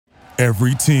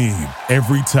Every team,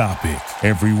 every topic,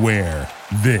 everywhere.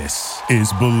 This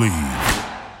is Believe.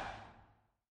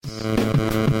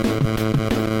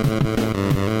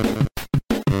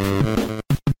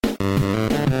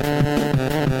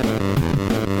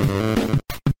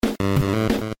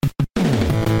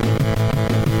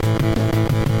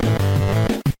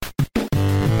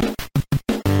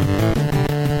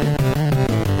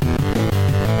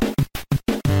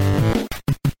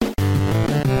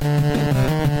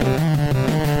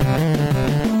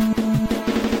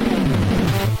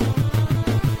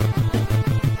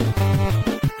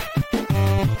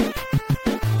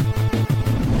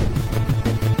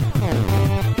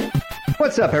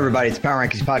 What's up, everybody? It's Power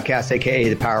Rankings Podcast, a.k.a.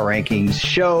 the Power Rankings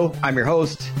Show. I'm your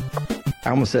host. I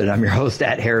almost said I'm your host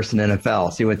at Harrison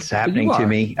NFL. See what's happening to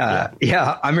me?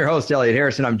 Yeah, I'm your host, Elliot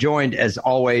Harrison. I'm joined, as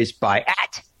always, by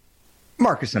at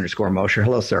Marcus_Mosher.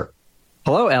 Hello, sir.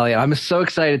 Hello, Elliot. I'm so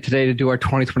excited today to do our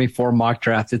 2024 mock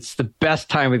draft. It's the best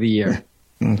time of the year.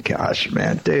 Gosh,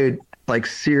 man. Dude, like,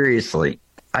 seriously.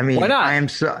 I mean, why not?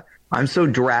 I'm so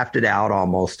drafted out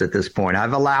almost at this point.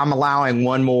 I'm allowing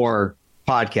one more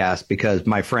podcast because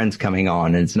my friend's coming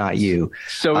on and it's not you.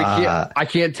 So I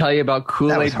can't tell you about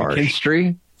Kool-Aid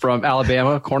McKinstry from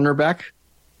Alabama, cornerback.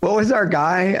 What was our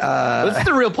guy? This is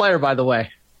the real player, by the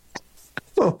way.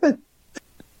 No, I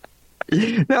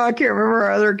can't remember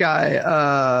our other guy.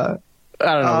 I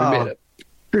don't know. We made it.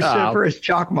 Christopher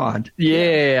Chalkmont.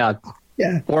 Yeah.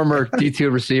 Yeah. Former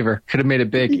D2 receiver. Could have made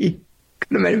it big.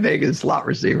 Could have made it big as slot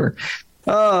receiver.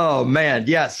 Oh, man.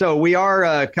 Yeah. So we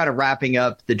are kind of wrapping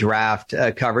up the draft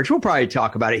coverage. We'll probably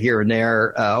talk about it here and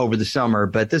there over the summer,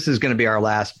 but this is going to be our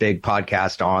last big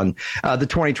podcast on the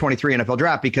 2023 NFL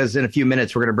draft, because in a few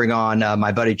minutes, we're going to bring on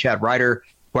my buddy Chad Reuter,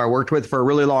 who I worked with for a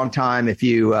really long time. If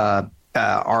you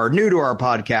are new to our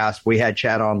podcast, we had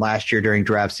Chad on last year during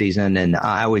draft season, and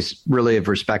I always really have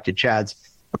respected Chad's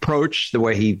approach, the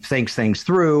way he thinks things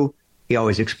through. He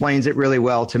always explains it really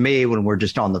well to me when we're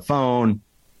just on the phone.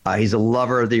 He's a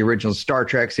lover of the original Star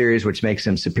Trek series, which makes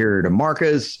him superior to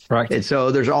Marcus. Right. And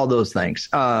so there's all those things.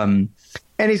 And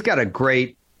Chad's got a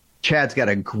great,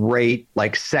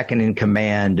 like, second in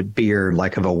command beard,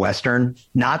 like of a Western,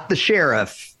 not the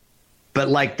sheriff, but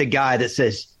like the guy that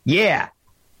says, yeah.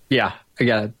 Yeah. I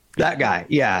got it. That guy.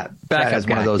 Yeah. Backup has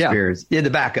guy. One of those Yeah. beards. Yeah.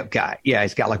 The backup guy. Yeah.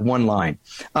 He's got like one line.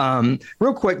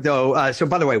 Real quick though. So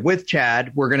by the way, with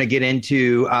Chad, we're going to get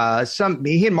into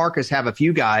he and Marcus have a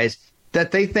few guys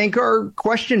that they think are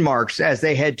question marks as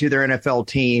they head to their NFL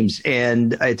teams.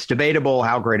 And it's debatable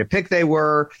how great a pick they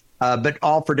were, but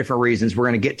all for different reasons. We're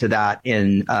going to get to that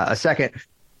in a second.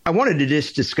 I wanted to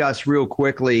just discuss real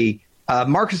quickly.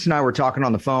 Marcus and I were talking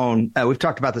on the phone. We've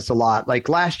talked about this a lot. Like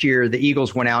last year, the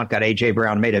Eagles went out, got A.J.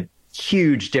 Brown, made a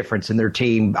huge difference in their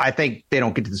team. I think they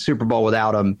don't get to the Super Bowl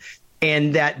without him.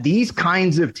 And that these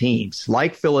kinds of teams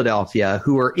like Philadelphia,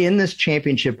 who are in this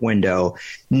championship window,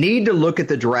 need to look at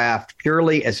the draft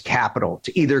purely as capital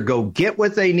to either go get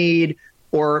what they need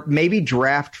or maybe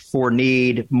draft for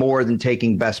need more than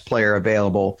taking best player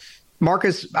available.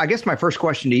 Marcus, I guess my first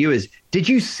question to you is, did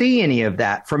you see any of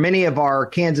that from any of our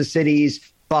Kansas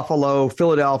Cities, Buffalo,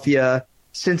 Philadelphia,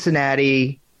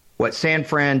 Cincinnati, San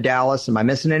Fran, Dallas? Am I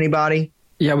missing anybody?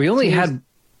 Yeah, we only had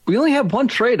one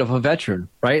trade of a veteran,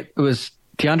 right? It was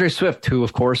DeAndre Swift, who,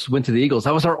 of course, went to the Eagles.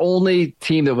 That was our only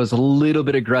team that was a little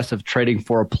bit aggressive trading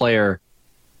for a player.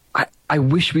 I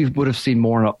wish we would have seen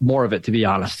more of it, to be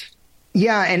honest.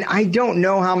 Yeah, and I don't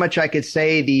know how much I could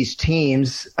say these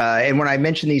teams. And when I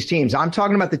mention these teams, I'm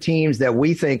talking about the teams that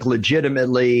we think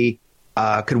legitimately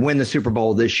could win the Super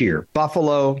Bowl this year.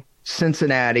 Buffalo,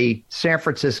 Cincinnati, San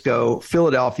Francisco,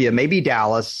 Philadelphia, maybe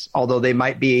Dallas, although they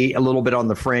might be a little bit on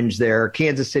the fringe there.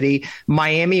 Kansas City,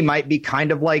 Miami might be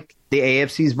kind of like the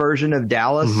AFC's version of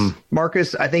Dallas. Mm-hmm.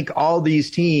 Marcus, I think all these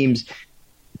teams,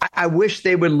 I wish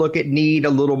they would look at need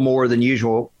a little more than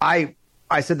usual. I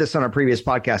said this on a previous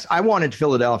podcast. I wanted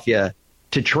Philadelphia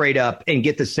to trade up and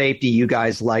get the safety you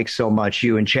guys like so much,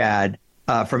 you and Chad,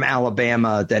 from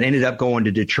Alabama, that ended up going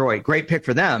to Detroit. Great pick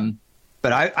for them.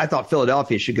 But I thought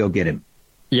Philadelphia should go get him.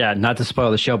 Yeah, not to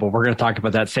spoil the show, but we're going to talk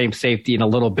about that same safety in a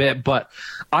little bit. But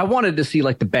I wanted to see,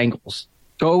 like, the Bengals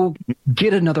go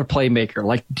get another playmaker.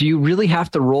 Like, do you really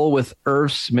have to roll with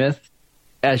Irv Smith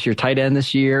as your tight end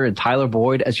this year and Tyler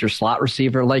Boyd as your slot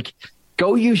receiver? Like,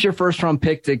 go use your first-round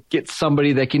pick to get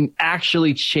somebody that can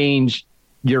actually change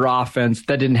your offense.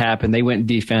 That didn't happen. They went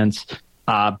defense.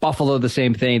 Buffalo, the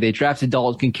same thing. They drafted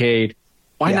Dalton Kincaid.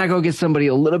 Why not go get somebody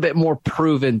a little bit more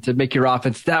proven to make your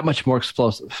offense that much more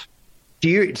explosive?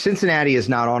 Cincinnati is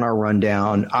not on our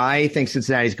rundown. I think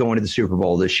Cincinnati's going to the Super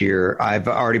Bowl this year. I've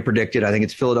already predicted. I think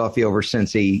it's Philadelphia over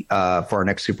Cincy for our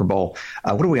next Super Bowl.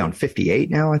 What are we on? 58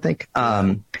 now, I think.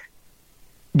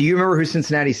 Do you remember who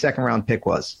Cincinnati's second round pick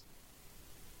was?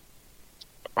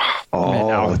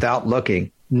 Without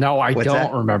looking. No, I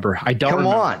don't remember. I don't. Come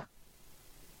on.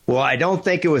 Well, I don't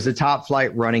think it was a top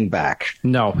flight running back.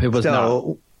 No, it was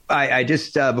not. I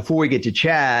just, before we get to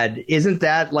Chad, isn't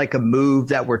that like a move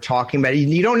that we're talking about?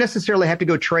 You don't necessarily have to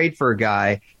go trade for a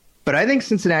guy, but I think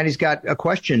Cincinnati's got a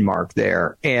question mark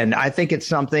there. And I think it's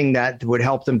something that would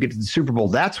help them get to the Super Bowl.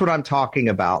 That's what I'm talking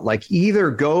about. Like either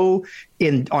go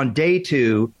in on day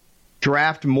 2,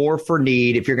 draft more for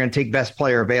need if you're going to take best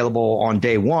player available on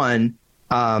day 1.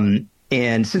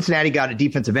 And Cincinnati got a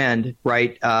defensive end,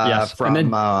 right? Yes. From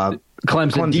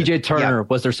Clemson. DJ Turner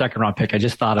was their second round pick. I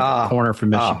just thought of the corner from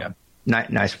Michigan.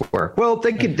 Nice work. Well,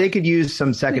 they could use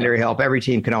some secondary help. Every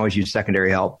team can always use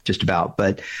secondary help, just about.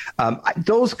 But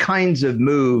those kinds of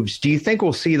moves, do you think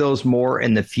we'll see those more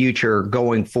in the future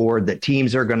going forward? That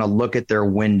teams are going to look at their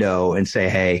window and say,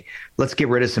 "Hey, let's get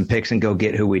rid of some picks and go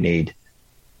get who we need."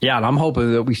 Yeah, and I'm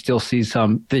hoping that we still see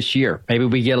some this year. Maybe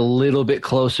we get a little bit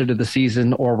closer to the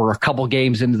season, or we're a couple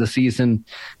games into the season,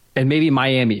 and maybe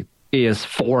Miami is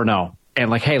 4-0. And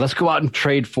like, hey, let's go out and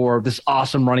trade for this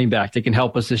awesome running back that can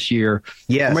help us this year.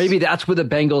 Yes. Or maybe that's where the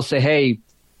Bengals say, hey,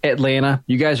 Atlanta,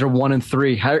 you guys are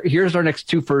 1-3. Here's our next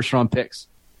 2 first-round picks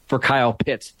for Kyle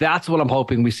Pitts. That's what I'm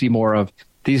hoping we see more of,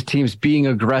 these teams being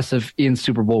aggressive in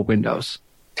Super Bowl windows.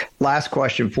 Last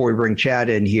question before we bring Chad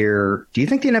in here. Do you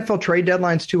think the NFL trade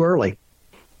deadline's too early?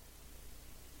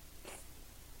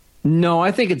 No,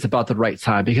 I think it's about the right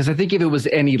time, because I think if it was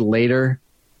any later,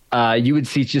 you would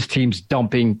see just teams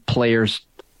dumping players,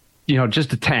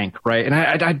 just to tank, right?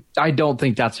 And I don't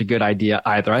think that's a good idea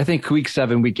either. I think week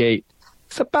 7, week 8,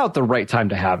 it's about the right time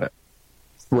to have it.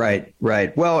 Right.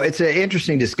 Well, it's an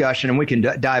interesting discussion, and we can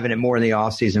dive in it more in the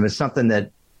offseason. It's something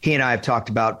that he and I have talked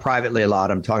about privately a lot.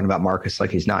 I'm talking about Marcus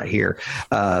like he's not here.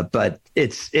 But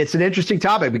it's an interesting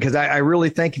topic, because I really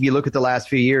think if you look at the last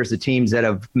few years, the teams that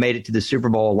have made it to the Super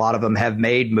Bowl, a lot of them have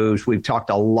made moves. We've talked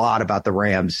a lot about the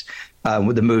Rams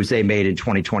with the moves they made in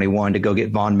 2021 to go get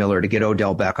Von Miller, to get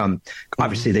Odell Beckham.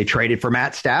 Obviously, they traded for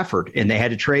Matt Stafford, and they had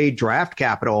to trade draft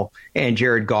capital and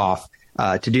Jared Goff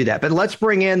to do that. But let's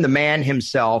bring in the man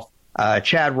himself.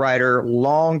 Chad Reuter,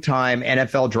 longtime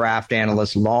NFL draft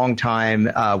analyst, longtime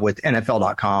with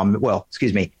NFL.com. Well,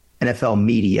 excuse me, NFL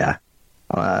Media.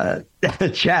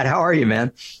 Chad, how are you,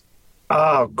 man?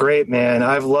 Oh, great, man.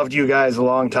 I've loved you guys a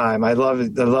long time. I love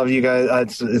you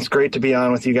guys. It's great to be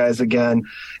on with you guys again.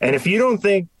 And if you don't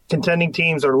think contending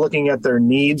teams are looking at their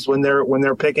needs when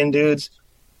they're picking dudes,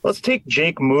 let's take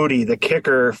Jake Moody, the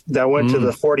kicker that went to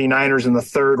the 49ers in the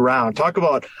 3rd round. Talk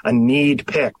about a need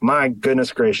pick. My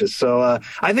goodness gracious. So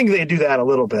I think they do that a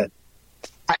little bit.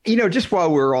 Just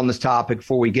while we're on this topic,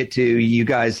 before we get to you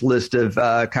guys' list of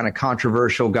kind of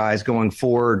controversial guys going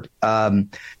forward,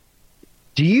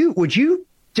 would you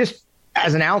just,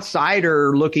 as an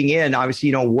outsider looking in, obviously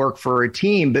you don't work for a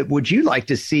team, but would you like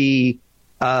to see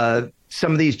some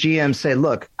of these GMs say,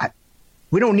 look,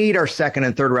 we don't need our 2nd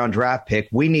and 3rd round draft pick.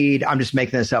 I'm just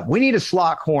making this up. We need a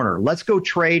slot corner. Let's go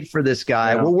trade for this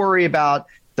guy. Yeah. We'll worry about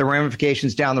the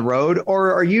ramifications down the road.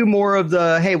 Or are you more of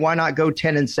the, hey, why not go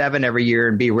 10-7 every year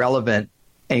and be relevant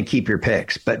and keep your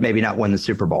picks, but maybe not win the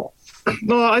Super Bowl?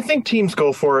 No, I think teams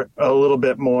go for it a little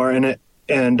bit more. And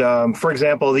for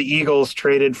example, the Eagles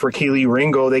traded for Kelee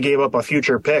Ringo. They gave up a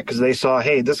future pick because they saw,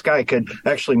 hey, this guy could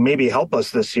actually maybe help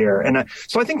us this year. And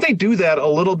so I think they do that a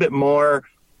little bit more.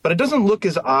 But it doesn't look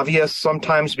as obvious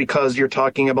sometimes, because you're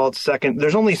talking about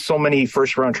there's only so many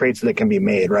first-round trades that can be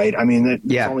made, right? I mean,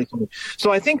 only so many.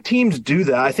 So I think teams do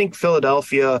that. I think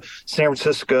Philadelphia, San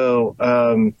Francisco,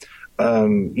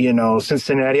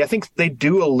 Cincinnati, I think they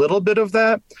do a little bit of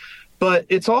that. But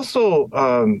it's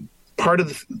also part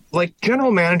of general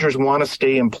managers want to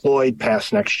stay employed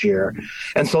past next year.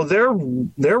 And so their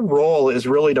role is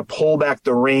really to pull back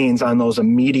the reins on those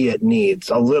immediate needs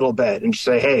a little bit and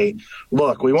say, hey,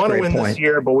 look, we want to win this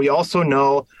year, but we also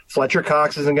know Fletcher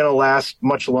Cox isn't going to last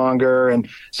much longer. And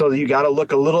so you got to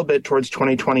look a little bit towards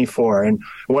 2024. And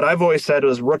what I've always said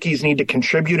is rookies need to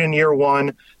contribute in year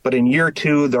 1, but in year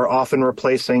 2, they're often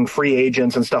replacing free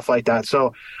agents and stuff like that.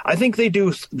 So I think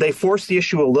they force the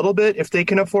issue a little bit if they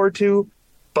can afford to,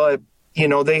 but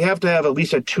they have to have at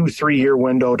least a 2-3 year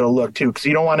window to look to, because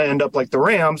you don't want to end up like the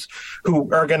Rams, who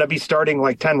are going to be starting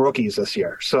like 10 rookies this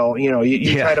year. So,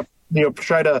 you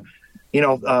try to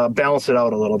balance it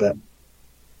out a little bit.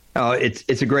 Oh,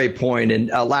 it's a great point. And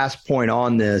last point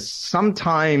on this,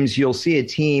 sometimes you'll see a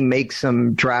team make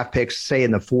some draft picks, say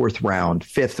in the 4th round,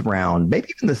 5th round,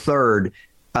 maybe even the 3rd,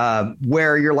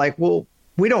 where you're like, well,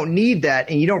 we don't need that.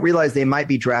 And you don't realize they might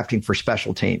be drafting for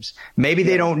special teams. Maybe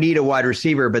they don't need a wide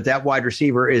receiver, but that wide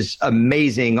receiver is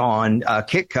amazing on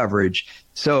kick coverage.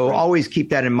 So always keep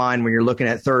that in mind when you're looking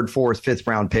at 3rd, 4th, 5th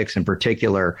round picks in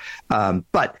particular.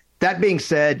 But that being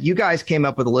said, you guys came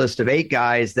up with a list of 8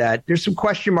 guys that there's some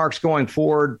question marks going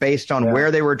forward based on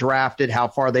where they were drafted, how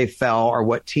far they fell, or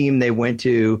what team they went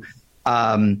to.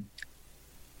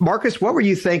 Marcus, what were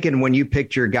you thinking when you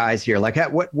picked your guys here? Like,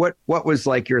 what was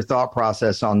like your thought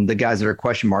process on the guys that are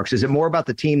question marks? Is it more about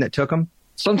the team that took them?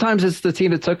 Sometimes it's the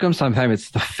team that took them. Sometimes it's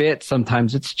the fit.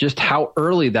 Sometimes it's just how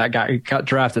early that guy got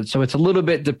drafted. So it's a little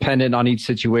bit dependent on each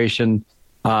situation.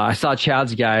 I saw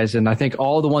Chad's guys, and I think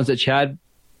all the ones that Chad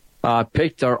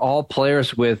picked are all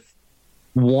players with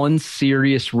one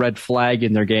serious red flag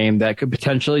in their game that could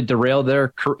potentially derail their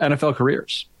NFL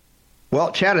careers.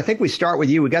 Well, Chad, I think we start with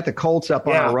you. We got the Colts up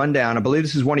on our rundown. I believe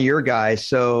this is one of your guys.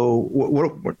 So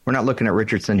we're not looking at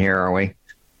Richardson here, are we?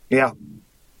 Yeah.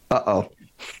 Uh-oh.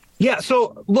 Yeah,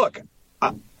 so look,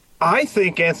 I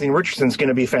think Anthony Richardson's going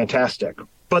to be fantastic,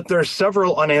 but there's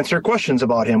several unanswered questions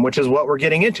about him, which is what we're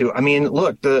getting into. I mean,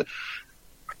 look, the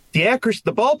accuracy,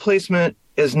 the ball placement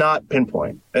is not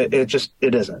pinpoint. It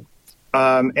isn't.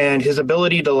 And his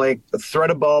ability to like thread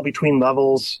a ball between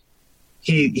levels,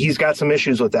 he's got some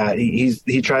issues with that.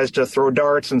 He tries to throw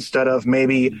darts instead of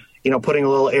maybe, putting a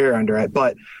little air under it.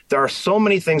 But there are so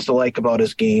many things to like about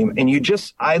his game. And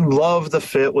I love the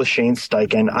fit with Shane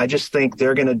Steichen. I just think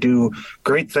they're going to do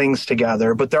great things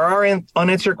together. But there are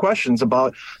unanswered questions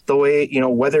about the way,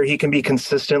 whether he can be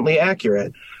consistently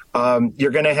accurate.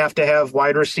 You're going to have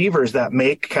wide receivers that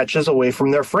make catches away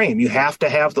from their frame. You have to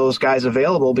have those guys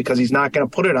available because he's not going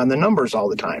to put it on the numbers all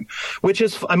the time, which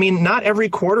is, not every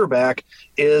quarterback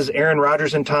is Aaron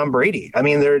Rodgers and Tom Brady.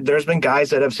 There's been guys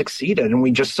that have succeeded, and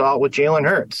we just saw it with Jalen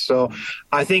Hurts. So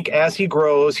I think as he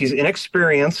grows, he's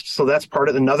inexperienced. So that's part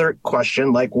of another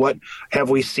question. Like, what have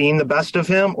we seen the best of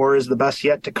him, or is the best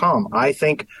yet to come? I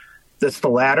think that's the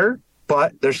latter.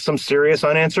 But there's some serious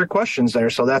unanswered questions there,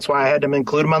 so that's why I had to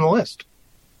include him on the list.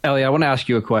 Elliot, I want to ask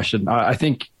you a question. I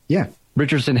think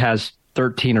Richardson has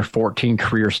 13 or 14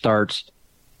 career starts.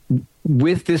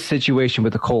 With this situation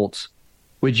with the Colts,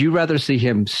 would you rather see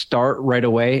him start right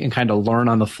away and kind of learn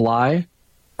on the fly,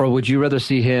 or would you rather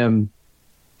see him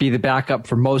be the backup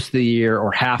for most of the year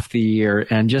or half the year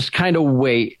and just kind of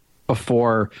wait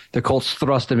before the Colts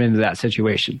thrust him into that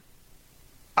situation?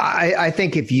 I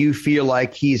think if you feel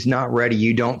like he's not ready,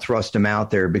 you don't thrust him out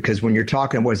there, because when you're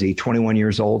talking, what is he, 21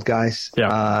 years old, guys?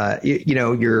 Yeah.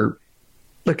 You're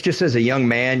just as a young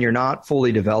man, you're not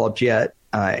fully developed yet,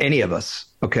 any of us.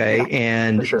 Okay. Yeah,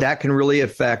 and that can really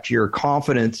affect your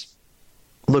confidence.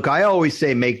 Look, I always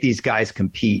say make these guys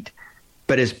compete,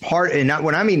 but as part, and not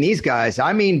when I mean these guys,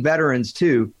 I mean veterans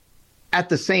too. At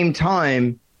the same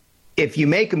time, if you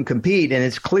make them compete and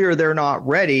it's clear they're not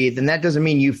ready, then that doesn't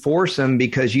mean you force them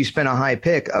because you spent a high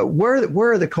pick.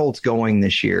 Where are the Colts going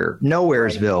this year?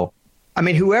 Nowheresville.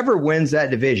 Whoever wins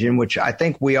that division, which I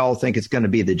think we all think it's going to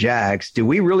be the Jags, do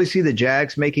we really see the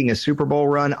Jags making a Super Bowl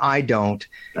run? I don't.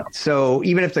 No. So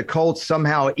even if the Colts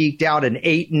somehow eked out an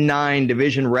 8-9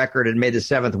 division record and made the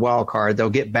 7th wild card,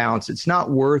 they'll get bounced. It's not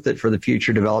worth it for the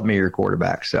future development of your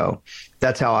quarterback. So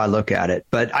that's how I look at it.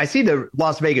 But I see the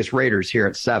Las Vegas Raiders here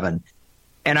at 7.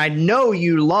 And I know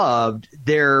you loved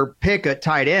their pick at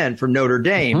tight end from Notre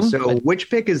Dame. Mm-hmm. So which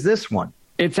pick is this one?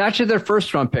 It's actually their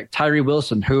first-round pick, Tyree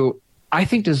Wilson, who I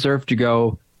think deserved to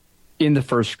go in the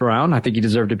first round. I think he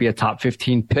deserved to be a top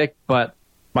 15 pick. But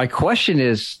my question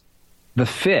is the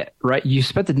fit, right? You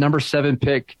spent the number 7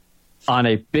 pick on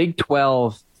a Big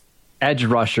 12 edge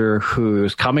rusher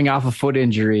who's coming off a foot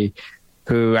injury,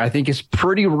 who I think is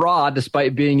pretty raw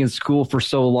despite being in school for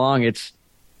so long. It's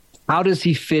how does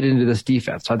he fit into this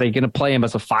defense? Are they going to play him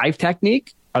as a 5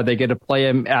 technique? Are they going to play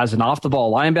him as an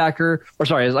off-the-ball linebacker? Or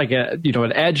sorry, as like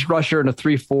an edge rusher and a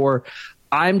 3-4?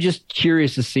 I'm just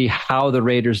curious to see how the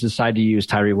Raiders decide to use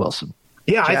Tyree Wilson.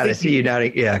 Yeah, Chad, I see you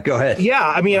nodding. Yeah, go ahead. Yeah,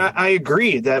 I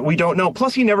agree that we don't know.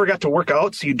 Plus, he never got to work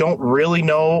out, so you don't really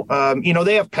know.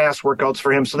 They have past workouts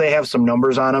for him, so they have some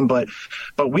numbers on him, but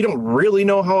we don't really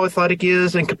know how athletic he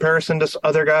is in comparison to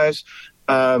other guys.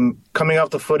 Coming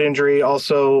off the foot injury,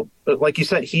 also, like you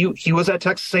said, he was at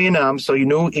Texas A&M, so you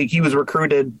knew he was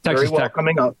recruited very well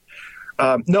coming up.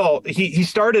 No, he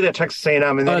started at Texas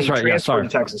A&M and then he transferred to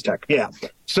Texas Tech. Yeah.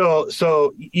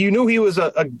 So you knew he was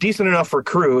a decent enough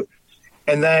recruit.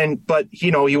 And then, but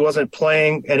he wasn't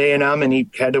playing at A&M, and he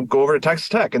had to go over to Texas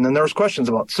Tech. And then there was questions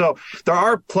about. So there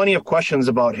are plenty of questions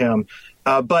about him.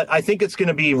 But I think it's going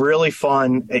to be really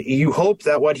fun. You hope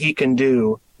that what he can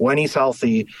do when he's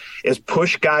healthy is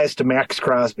push guys to Max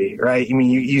Crosby, right? I mean,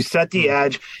 you set the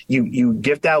edge, you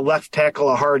give that left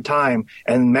tackle a hard time,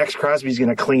 and Max Crosby's going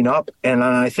to clean up. And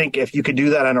I think if you could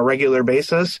do that on a regular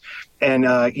basis and,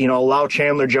 allow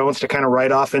Chandler Jones to kind of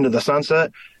ride off into the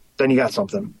sunset, then you got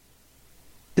something.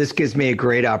 This gives me a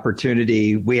great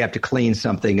opportunity. We have to clean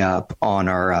something up on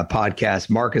our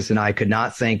podcast. Marcus and I could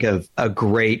not think of a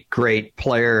great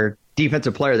player,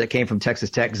 defensive player that came from Texas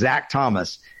Tech, Zach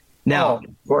Thomas. Now, of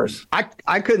course,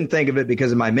 I couldn't think of it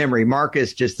because of my memory.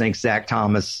 Marcus just thinks Zach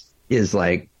Thomas is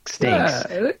like stinks.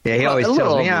 Yeah, he always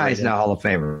tells me, he's not Hall of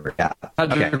Famer. Yeah,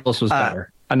 Douglas was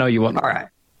better. I know you won't. All right.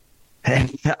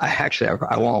 Actually,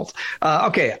 I won't.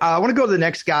 Okay, I want to go to the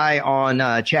next guy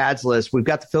on Chad's list. We've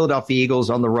got the Philadelphia Eagles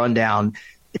on the rundown.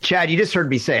 Chad, you just heard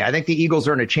me say, I think the Eagles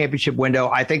are in a championship window.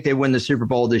 I think they win the Super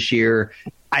Bowl this year.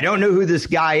 I don't know who this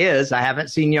guy is. I haven't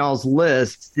seen y'all's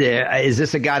list. Is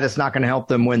this a guy that's not going to help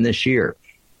them win this year?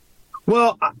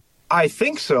 Well, I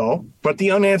think so. But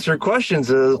the unanswered questions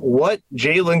is, what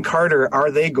Jalen Carter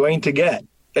are they going to get?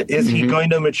 Is he going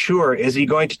to mature? Is he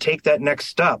going to take that next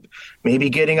step? Maybe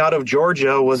getting out of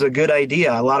Georgia was a good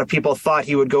idea. A lot of people thought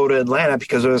he would go to Atlanta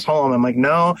because of his home. I'm like,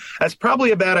 no, that's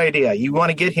probably a bad idea. You want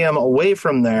to get him away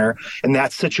from there in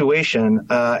that situation.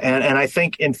 And I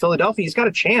think in Philadelphia, he's got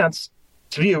a chance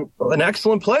to be an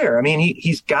excellent player. I mean,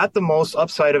 he's got the most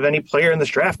upside of any player in this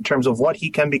draft in terms of what he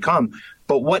can become.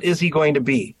 But what is he going to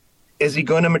be? Is he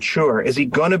going to mature? Is he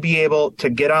going to be able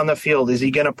to get on the field? Is he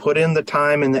going to put in the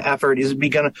time and the effort? Is he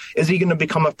going to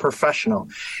become a professional?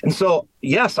 And so,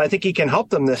 yes, I think he can help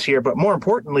them this year. But more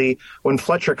importantly, when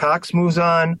Fletcher Cox moves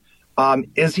on,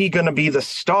 is he going to be the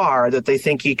star that they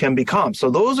think he can become?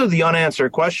 So those are the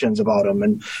unanswered questions about him.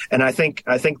 And I think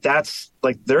that's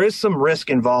like, there is some risk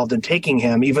involved in taking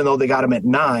him, even though they got him at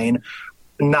 9,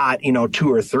 not,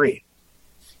 2 or 3.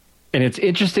 And it's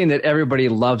interesting that everybody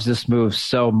loves this move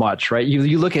so much, right?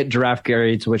 You look at draft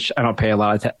grades, which I don't pay a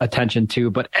lot of attention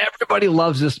to, but everybody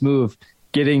loves this move,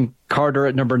 getting Carter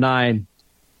at number 9.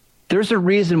 There's a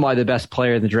reason why the best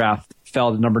player in the draft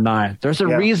fell to number 9. There's a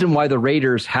reason why the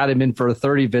Raiders had him in for a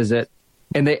 30 visit,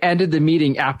 and they ended the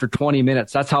meeting after 20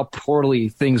 minutes. That's how poorly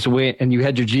things went. And you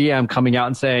had your GM coming out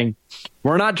and saying,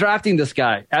 we're not drafting this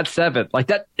guy at 7. Like,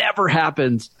 that never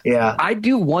happens. Yeah. I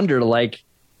do wonder, like,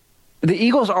 the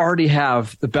Eagles already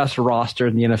have the best roster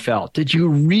in the NFL. Did you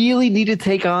really need to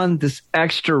take on this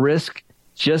extra risk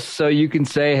just so you can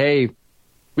say, hey,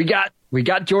 we got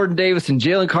Jordan Davis and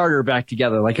Jalen Carter back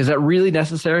together? Like, is that really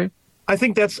necessary? I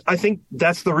think that's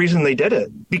the reason they did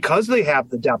it, because they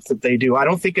have the depth that they do. I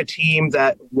don't think a team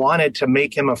that wanted to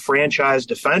make him a franchise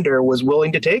defender was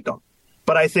willing to take him.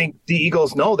 But I think the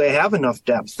Eagles know they have enough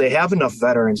depth. They have enough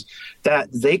veterans that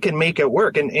they can make it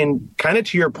work. And kind of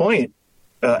to your point,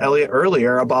 Elliot,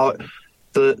 earlier about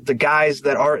the guys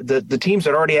that are the teams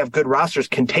that already have good rosters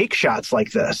can take shots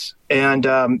like this. And,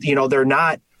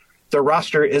 their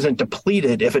roster isn't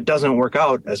depleted if it doesn't work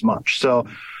out as much. So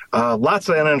lots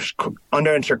of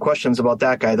unanswered questions about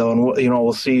that guy, though. And,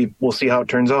 we'll see how it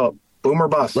turns out. Boom or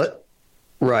bust.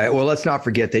 Right. Well, let's not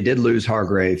forget they did lose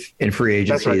Hargrave in free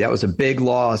agency. Right. That was a big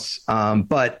loss.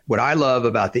 But what I love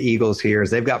about the Eagles here is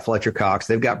they've got Fletcher Cox.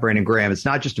 They've got Brandon Graham. It's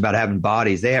not just about having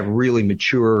bodies. They have really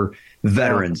mature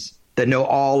veterans that know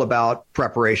all about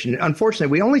preparation. Unfortunately,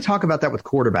 we only talk about that with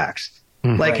quarterbacks.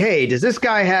 Like, hey, does this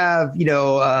guy have,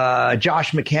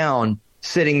 Josh McCown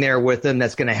sitting there with him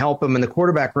that's going to help him in the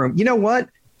quarterback room? You know what?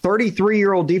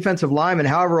 33-year-old defensive lineman,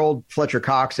 however old Fletcher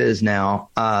Cox is now,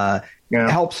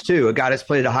 helps too. A guy that's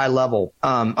played at a high level.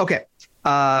 Okay.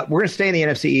 We're going to stay in the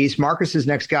NFC East. Marcus's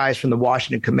next guy is from the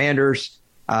Washington Commanders.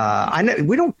 I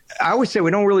always say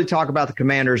we don't really talk about the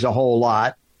Commanders a whole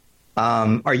lot.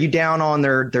 Are you down on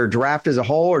their draft as a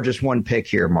whole, or just one pick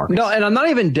here, Marcus? No, and I'm not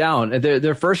even down.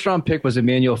 Their first round pick was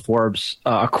Emmanuel Forbes,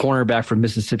 a cornerback from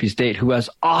Mississippi State who has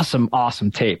awesome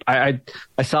tape. I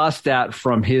saw a stat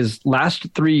from his last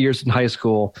 3 years in high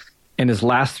school and his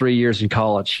last 3 years in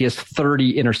college. He has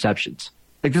 30 interceptions.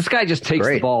 Like, this guy just takes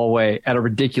the ball away at a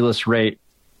ridiculous rate.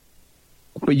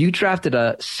 But you drafted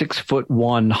a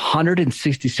 6'1",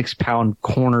 166-pound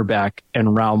cornerback in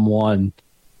round 1.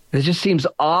 It just seems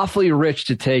awfully rich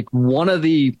to take one of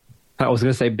the, I was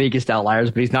going to say biggest outliers,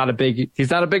 but he's not a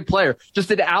big player. Just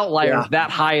an outlier that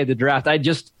high in the draft.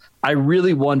 I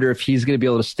really wonder if he's going to be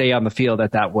able to stay on the field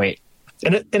at that weight.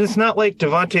 And it's not like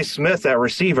Devontae Smith, that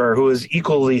receiver, who is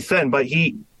equally thin, but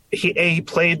he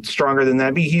played stronger than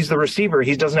that. He's the receiver.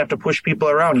 He doesn't have to push people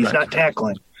around. He's not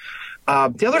tackling.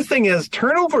 The other thing is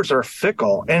turnovers are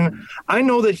fickle. And I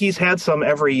know that he's had some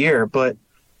every year, but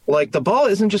like the ball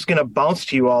isn't just going to bounce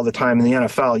to you all the time in the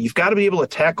NFL. You've got to be able to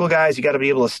tackle guys. You got to be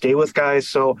able to stay with guys.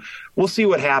 So we'll see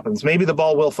what happens. Maybe the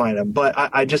ball will find him, but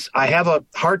I have a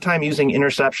hard time using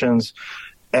interceptions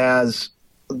as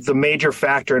the major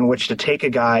factor in which to take a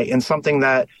guy in something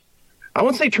that I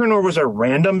wouldn't say turnovers are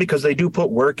random because they do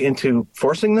put work into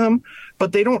forcing them,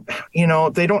 but they don't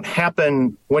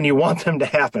happen when you want them to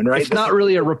happen, right? It's not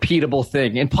really a repeatable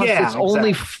thing. And plus it's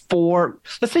only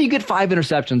let's say you get 5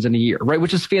 interceptions in a year, right?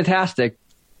 Which is fantastic.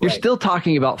 You're still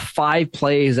talking about 5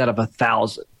 plays out of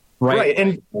 1,000, right? Right.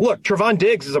 And look, Trevon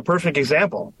Diggs is a perfect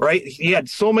example, right? He had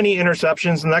so many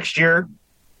interceptions next year.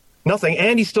 Nothing,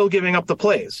 and he's still giving up the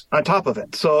plays on top of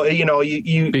it. So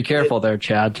you be careful there,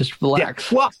 Chad. Just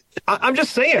relax. Yeah. Well, I'm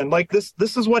just saying, like this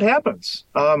is what happens.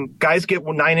 Guys get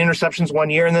 9 interceptions one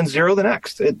year and then 0 the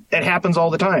next. It happens all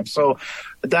the time. So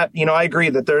that I agree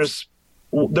that there's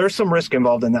some risk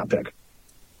involved in that pick.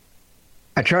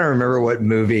 I try to remember what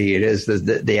movie it is.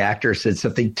 The actor said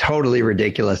something totally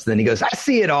ridiculous. And then he goes, "I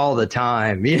see it all the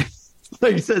time." He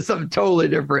says something totally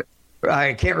different.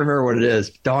 I can't remember what it is.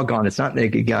 Doggone, it's not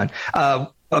Naked Gun.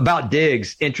 About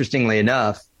Diggs, interestingly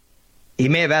enough, he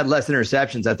may have had less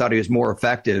interceptions. I thought he was more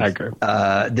effective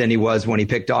than he was when he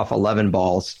picked off 11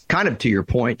 balls. Kind of to your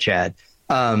point, Chad.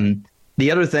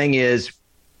 The other thing is,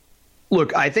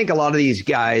 look, I think a lot of these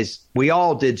guys, we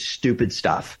all did stupid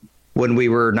stuff when we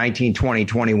were 19, 20,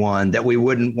 21 that we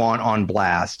wouldn't want on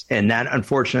blast. And that,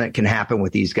 unfortunately, can happen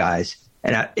with these guys.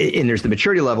 And there's the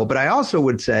maturity level. But I also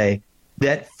would say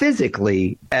that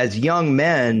physically, as young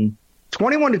men,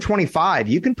 21 to 25,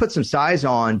 you can put some size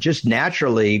on just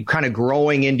naturally, kind of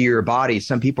growing into your body.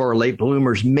 Some people are late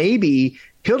bloomers. Maybe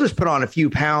he'll just put on a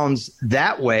few pounds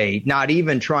that way, not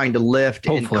even trying to lift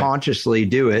and consciously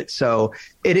do it. So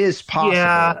it is possible.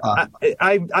 Yeah,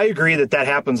 I agree that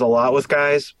happens a lot with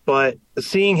guys, but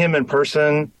seeing him in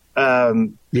person,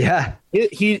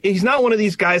 he's not one of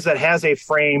these guys that has a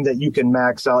frame that you can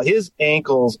max out. His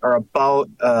ankles are about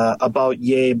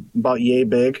yay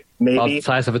big, maybe about the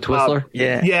size of a Twizzler.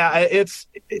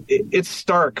 It's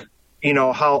stark,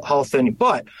 how thin.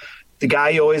 But the guy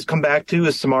you always come back to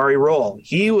is Samari Rolle.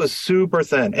 He was super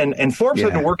thin, and Forbes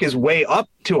had to work his way up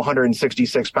to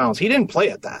 166 pounds. He didn't play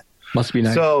at that. Must be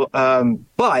nice. So,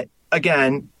 but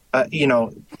again.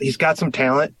 He's got some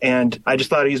talent, and I just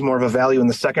thought he was more of a value in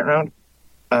the second round.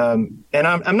 And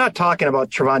I'm not talking about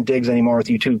Trevon Diggs anymore with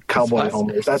you two Cowboy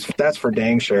homers. That's for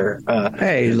dang sure.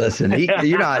 Hey, listen,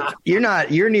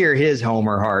 you're near his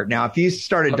homer heart. Now, if you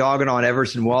started dogging on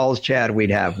Everson Walls, Chad,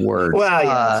 we'd have words. Well,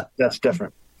 yeah, that's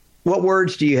different. What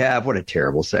words do you have? What a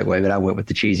terrible segue, but I went with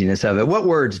the cheesiness of it. What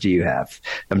words do you have?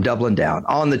 I'm doubling down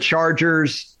on the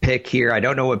Chargers pick here. I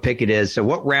don't know what pick it is. So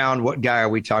what round, what guy are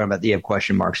we talking about that you have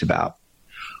question marks about?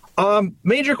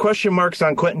 Major question marks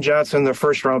on Quentin Johnson, their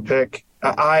first round pick.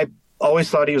 I always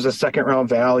thought he was a second round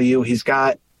value. He's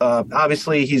got,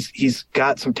 obviously he's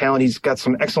got some talent. He's got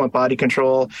some excellent body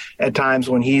control at times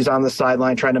when he's on the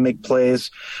sideline trying to make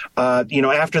plays.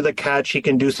 After the catch, he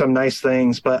can do some nice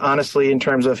things, but honestly, in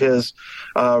terms of his,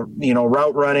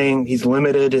 route running, he's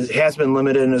limited, has been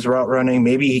limited in his route running.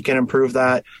 Maybe he can improve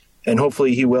that. And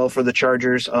hopefully he will for the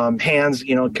Chargers. Hands,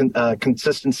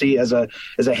 consistency as a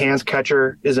hands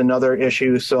catcher is another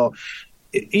issue. So,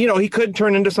 he could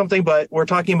turn into something, but we're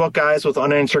talking about guys with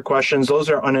unanswered questions. Those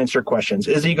are unanswered questions.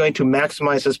 Is he going to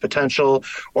maximize his potential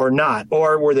or not?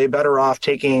 Or were they better off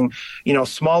taking,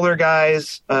 smaller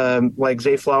guys like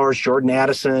Zay Flowers, Jordan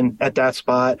Addison at that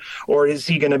spot? Or is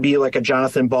he going to be like a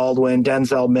Jonathan Baldwin,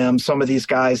 Denzel Mims, some of these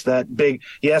guys that big?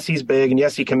 Yes, he's big, and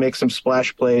yes, he can make some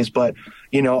splash plays, but,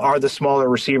 are the smaller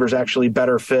receivers actually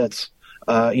better fits,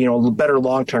 better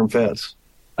long-term fits?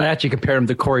 I actually compare him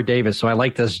to Corey Davis, so I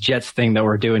like this Jets thing that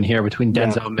we're doing here between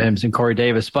Denzel Mims and Corey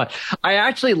Davis. But I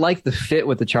actually like the fit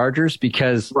with the Chargers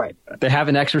because they have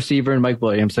an X receiver in Mike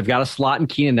Williams. They've got a slot in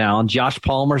Keenan Allen. Josh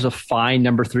Palmer's a fine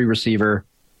number 3 receiver.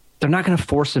 They're not going to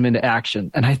force him into action.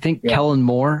 And I think Kellen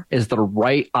Moore is the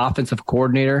right offensive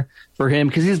coordinator for him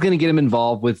because he's going to get him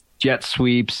involved with jet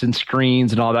sweeps and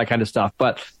screens and all that kind of stuff.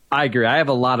 But I agree. I have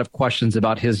a lot of questions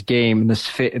about his game and this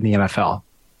fit in the NFL.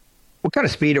 What kind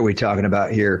of speed are we talking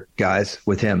about here, guys,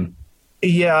 with him?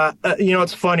 Yeah,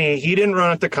 it's funny. He didn't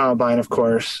run at the combine, of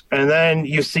course. And then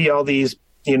you see all these,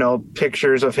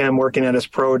 pictures of him working at his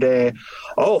pro day.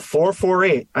 Oh,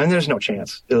 4.48. And there's no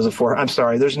chance. It was a 4. I'm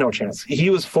sorry. There's no chance. He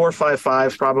was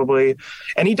 4.55 probably.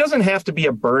 And he doesn't have to be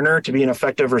a burner to be an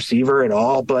effective receiver at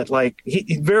all, but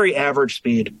he's very average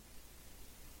speed.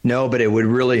 No, but it would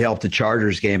really help the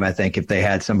Chargers game, I think, if they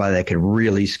had somebody that could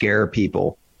really scare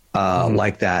people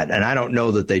like that. And I don't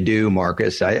know that they do,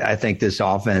 Marcus. I think this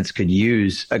offense could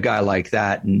use a guy like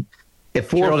that. And if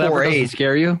 4-4-8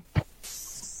 scare you,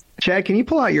 Chad, can you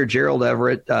pull out your Gerald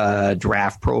Everett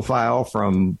draft profile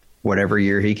from whatever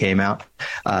year he came out?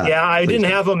 Yeah, I didn't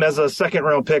have him as a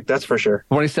second-round pick, that's for sure.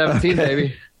 2017,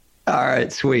 baby. All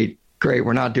right, sweet. Great.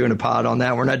 We're not doing a pod on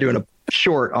that. We're not doing a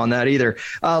short on that either.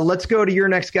 Let's go to your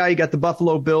next guy. You got the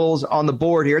Buffalo Bills on the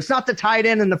board here. It's not the tight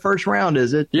end in the first round,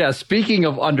 is it? Yeah, speaking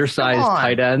of undersized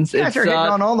tight ends. You guys are hitting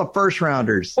on all the first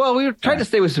rounders. Well, we were trying to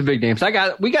stay with some big names.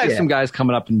 We got some guys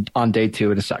coming up on day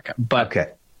 2 in a second. But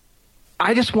okay.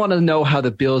 I just want to know how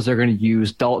the Bills are going to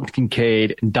use Dalton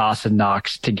Kincaid and Dawson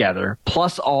Knox together,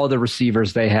 plus all the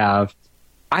receivers they have.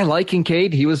 I like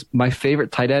Kincaid. He was my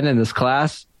favorite tight end in this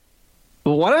class.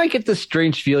 But why do I get this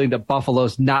strange feeling that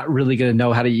Buffalo's not really going to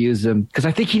know how to use him? Because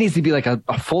I think he needs to be like a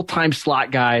full-time slot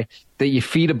guy that you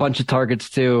feed a bunch of targets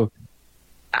to.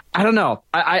 I don't know.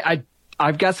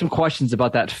 I've got some questions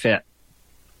about that fit.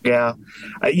 Yeah.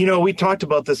 We talked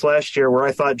about this last year where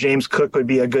I thought James Cook would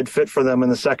be a good fit for them in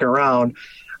the second round.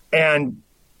 And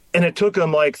it took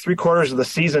them like 3/4 of the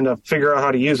season to figure out how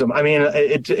to use him. I mean,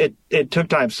 it took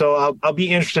time. So I'll be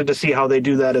interested to see how they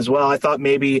do that as well. I thought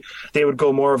maybe they would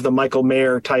go more of the Michael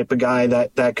Mayer type of guy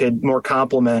that could more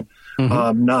complement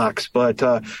Knox. But,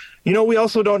 we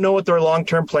also don't know what their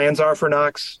long-term plans are for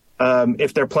Knox.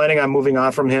 If they're planning on moving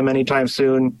on from him anytime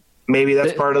soon, maybe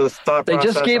that's part of the thought process.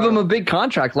 They just gave him a big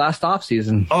contract last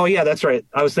offseason. Oh, yeah, that's right.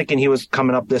 I was thinking he was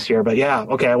coming up this year, but yeah,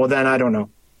 okay. Well, then I don't know.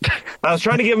 I was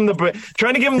trying to give him the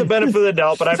benefit of the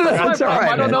doubt, but I forgot.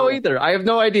 I don't know either. I have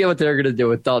no idea what they're going to do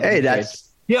with Dalton. Hey,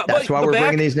 that's why we're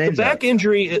bringing these names. The back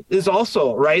injury is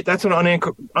also right. That's an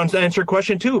unanswered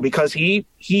question too, because he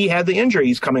had the injury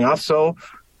he's coming off. So,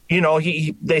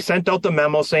 they sent out the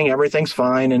memo saying everything's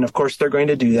fine, and of course they're going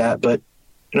to do that. But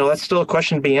that's still a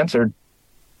question to be answered.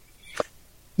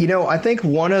 I think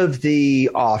one of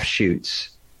the offshoots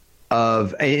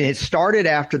and it started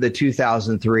after the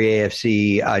 2003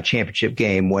 AFC championship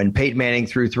game when Peyton Manning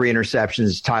threw 3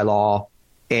 interceptions, Ty Law,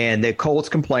 and the Colts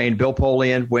complained. Bill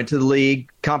Polian went to the league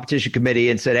competition committee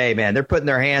and said, hey, man, they're putting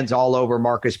their hands all over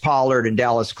Marcus Pollard and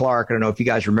Dallas Clark. I don't know if you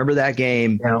guys remember that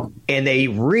game. Yeah. And they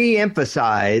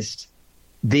re-emphasized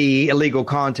the illegal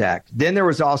contact. Then there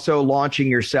was also launching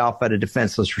yourself at a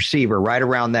defenseless receiver right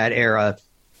around that era.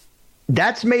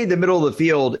 That's made the middle of the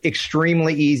field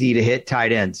extremely easy to hit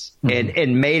tight ends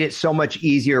and made it so much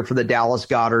easier for the Dallas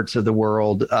Goederts of the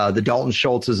world, the Dalton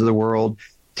Schultzes of the world,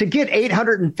 to get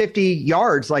 850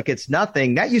 yards like it's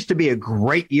nothing. That used to be a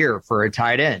great year for a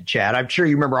tight end, Chad. I'm sure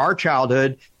you remember our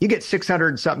childhood. You get 600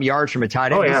 and something yards from a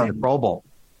tight end in the Pro Bowl.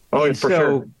 Oh, and for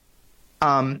sure.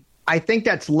 I think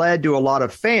that's led to a lot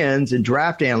of fans and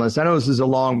draft analysts. I know this is a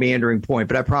long meandering point,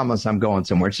 but I promise I'm going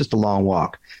somewhere. It's just a long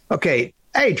walk. Okay.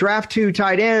 Hey, draft 2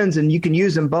 tight ends and you can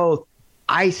use them both.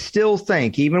 I still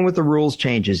think, even with the rules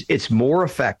changes, it's more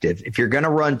effective if you're going to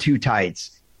run 2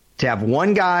 tights to have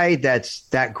one guy that's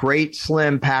that great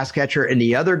slim pass catcher and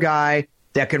the other guy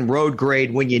that can road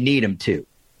grade when you need him to.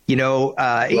 He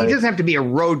doesn't have to be a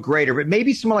road grader, but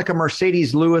maybe someone like a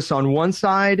Mercedes Lewis on one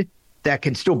side that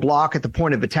can still block at the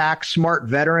point of attack, smart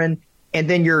veteran, and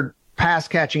then you're pass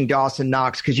catching Dawson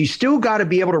Knox, because you still got to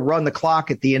be able to run the clock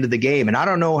at the end of the game. And I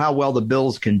don't know how well the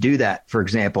Bills can do that. For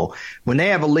example, when they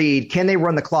have a lead, can they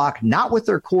run the clock not with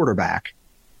their quarterback,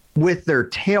 with their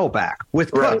tailback,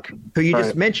 with Cook, who you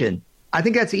just mentioned? I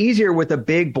think that's easier with a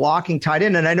big blocking tight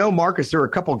end. And I know, Marcus, there are a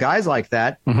couple guys like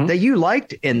that that you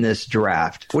liked in this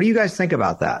draft. What do you guys think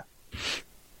about that?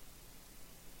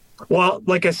 Well,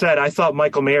 like I said, I thought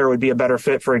Michael Mayer would be a better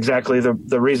fit for exactly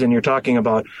the reason you're talking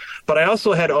about. But I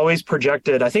also had always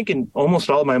projected, I think in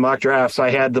almost all of my mock drafts, I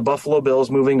had the Buffalo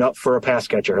Bills moving up for a pass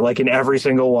catcher, like in every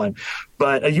single one.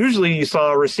 But usually you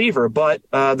saw a receiver, but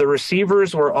the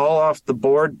receivers were all off the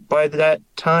board by that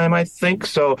time, I think.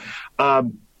 So,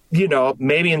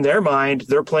 maybe in their mind,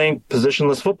 they're playing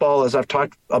positionless football, as I've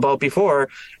talked about before,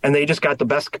 and they just got the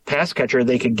best pass catcher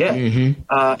they could get.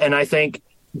 And I think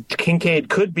Kincaid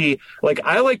could be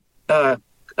I like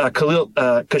Khalil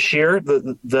Shakir,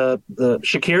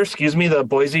 the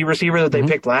Boise receiver that they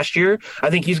picked last year. I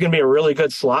think he's going to be a really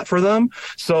good slot for them.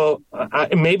 So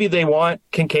maybe they want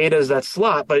Kincaid as that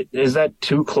slot, but is that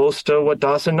too close to what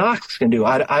Dawson Knox can do?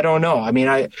 I don't know. I mean,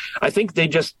 I think they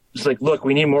just look,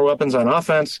 we need more weapons on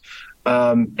offense.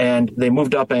 And they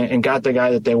moved up and got the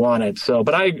guy that they wanted. So,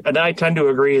 but I tend to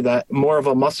agree that more of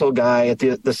a muscle guy at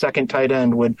the second tight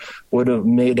end would have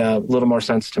made a little more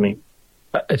sense to me.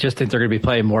 I just think they're going to be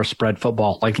playing more spread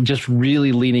football, just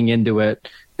really leaning into it.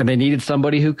 And they needed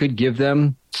somebody who could give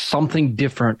them something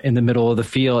different in the middle of the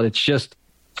field. It's just,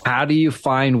 how do you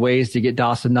find ways to get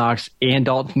Dawson Knox and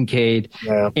Dalton Kincaid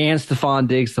and Stephon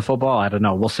Diggs the football? I don't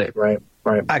know. We'll see. Right.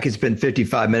 I could spend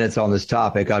 55 minutes on this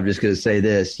topic. I'm just going to say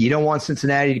this. You don't want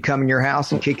Cincinnati to come in your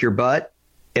house and kick your butt.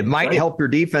 It might help your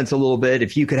defense a little bit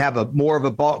if you could have more of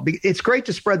a ball. It's great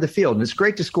to spread the field and it's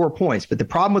great to score points. But the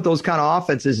problem with those kind of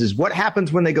offenses is what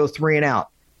happens when they go 3 and out.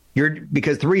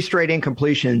 Because 3 straight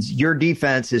incompletions, your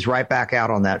defense is right back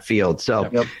out on that field. So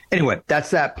anyway, that's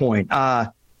that point.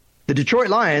 The Detroit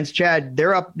Lions, Chad,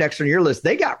 they're up next on your list.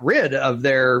 They got rid of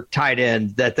their tight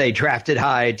end that they drafted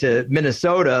high to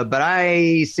Minnesota, but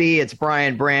I see it's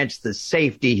Brian Branch, the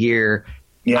safety here.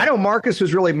 Yeah. I know Marcus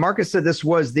said this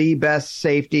was the best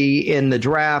safety in the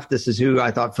draft. This is who I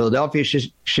thought Philadelphia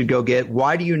should go get.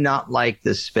 Why do you not like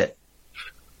this fit?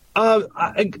 I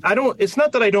don't. It's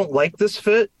not that I don't like this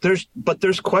fit.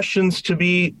 There's questions to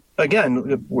be.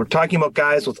 Again, we're talking about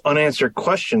guys with unanswered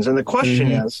questions, and the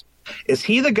question is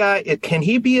he the guy? Can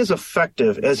he be as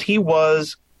effective as he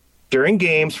was during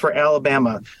games for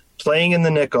Alabama, playing in the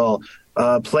nickel,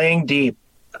 playing deep,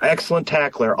 excellent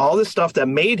tackler, all this stuff that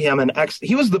made him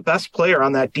he was the best player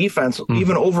on that defense,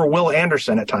 even over Will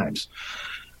Anderson at times.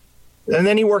 And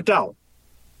then he worked out,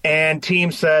 and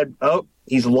teams said, "Oh,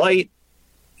 he's light."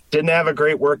 Didn't have a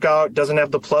great workout, doesn't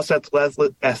have the plus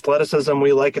athleticism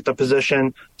we like at the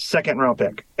position, 2nd-round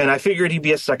pick. And I figured he'd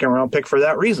be a 2nd-round pick for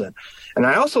that reason. And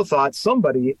I also thought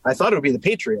it would be the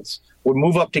Patriots, would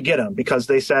move up to get him because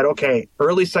they said, okay,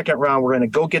 early 2nd round, we're going to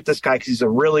go get this guy because he's a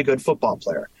really good football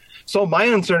player. So my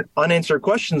unanswered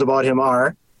questions about him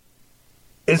are,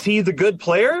 is he the good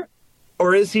player?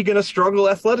 Or is he going to struggle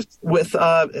with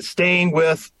staying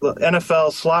with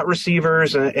NFL slot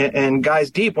receivers and guys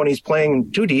deep when he's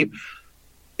playing too deep?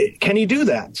 Can he do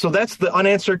that? So that's the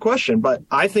unanswered question. But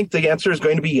I think the answer is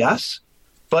going to be yes.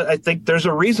 But I think there's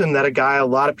a reason that a guy a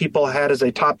lot of people had as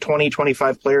a top 20,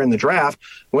 25 player in the draft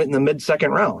went in the mid-2nd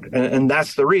round. And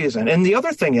that's the reason. And the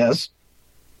other thing is,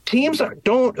 teams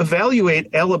don't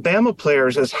evaluate Alabama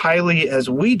players as highly as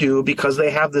we do because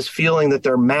they have this feeling that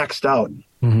they're maxed out.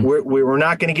 We're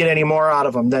not going to get any more out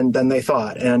of them than they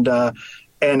thought. And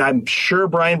I'm sure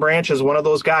Brian Branch is one of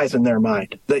those guys in their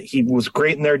mind, that he was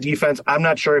great in their defense. I'm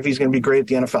not sure if he's going to be great at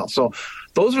the NFL. So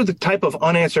those are the type of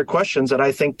unanswered questions that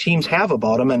I think teams have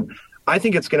about him. And I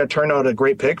think it's going to turn out a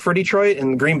great pick for Detroit.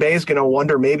 And Green Bay is going to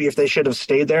wonder maybe if they should have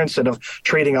stayed there instead of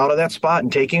trading out of that spot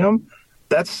and taking him.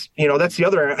 That's the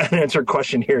other unanswered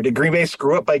question here. Did Green Bay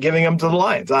screw up by giving him to the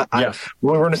Lions?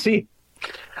 We're going to see.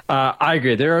 I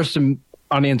agree. There are some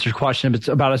unanswered questions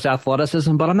about his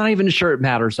athleticism, but I'm not even sure it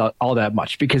matters all that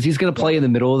much because he's going to play in the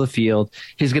middle of the field.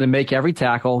 He's going to make every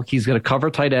tackle. He's going to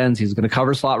cover tight ends. He's going to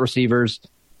cover slot receivers,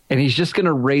 and he's just going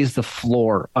to raise the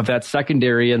floor of that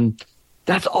secondary. And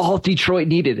that's all Detroit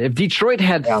needed. If Detroit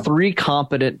had 3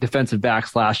 competent defensive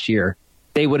backs last year,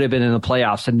 they would have been in the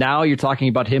playoffs. And now you're talking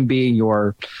about him being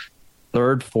your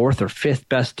 3rd, 4th, or 5th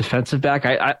best defensive back.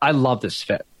 I love this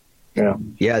fit.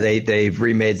 Yeah, they've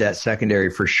remade that secondary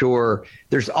for sure.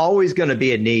 There's always going to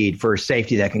be a need for a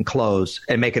safety that can close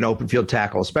and make an open field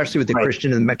tackle, especially with the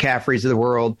Christian and the McCaffreys of the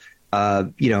world.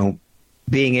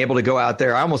 Being able to go out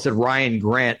there. I almost said Ryan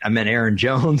Grant. I meant Aaron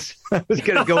Jones. I was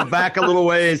going to go back a little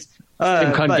ways.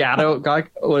 Congato guy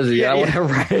was he?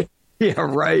 Right. Yeah,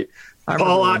 right.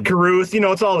 Paul Caruth.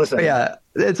 It's all the same. Yeah,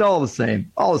 it's all the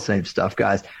same. All the same stuff,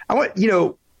 guys. I want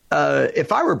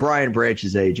if I were Brian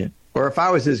Branch's agent, or if I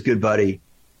was his good buddy,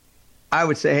 I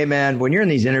would say, hey, man, when you're in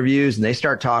these interviews and they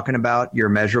start talking about your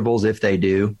measurables, if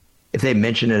they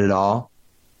mention it at all,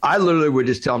 I literally would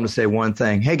just tell them to say one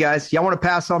thing. Hey, guys, y'all want to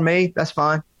pass on me? That's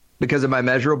fine. Because of my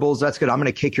measurables, that's good. I'm going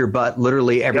to kick your butt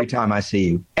literally every time I see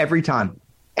you. Every time.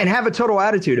 And have a total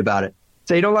attitude about it.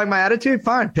 Say, you don't like my attitude?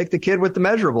 Fine. Pick the kid with the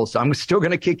measurables. So I'm still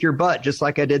going to kick your butt just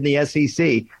like I did in the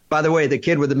SEC. By the way, the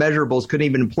kid with the measurables couldn't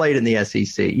even play in the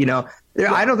SEC.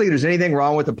 I don't think there's anything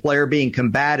wrong with a player being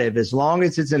combative as long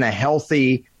as it's in a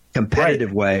healthy,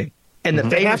 competitive way. And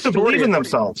they have to believe in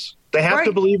themselves. They have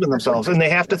to believe in themselves, and they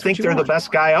have to think they're the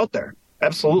best guy out there.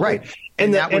 Absolutely. Right.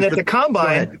 And at the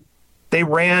combine, they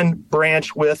ran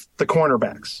Branch with the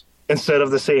cornerbacks instead of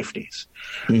the safeties.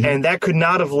 And that could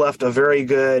not have left a very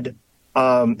good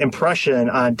impression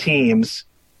on teams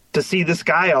to see this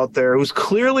guy out there who's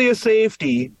clearly a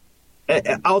safety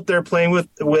out there playing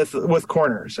with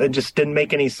corners. It just didn't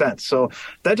make any sense. So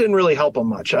that didn't really help him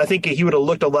much. I think he would have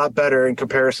looked a lot better in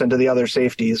comparison to the other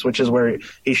safeties, which is where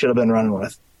he should have been running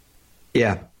with.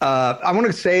 Yeah. I want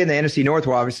to say in the NFC North,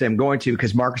 well, obviously I'm going to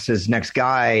because Marcus's next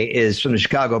guy is from the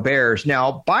Chicago Bears.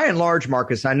 Now, by and large,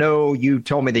 Marcus, I know you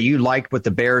told me that you liked what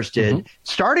the Bears did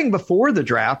starting before the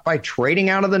draft by trading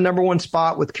out of the number one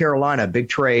spot with Carolina. Big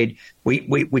trade. We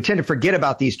tend to forget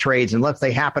about these trades unless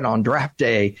they happen on draft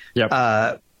day.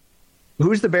 Yep.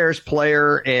 Who's the Bears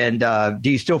player, and do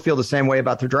you still feel the same way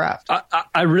about their draft?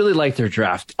 I really like their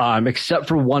draft, except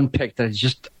for one pick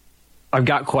that I've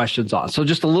got questions on. So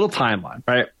just a little timeline,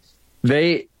 right?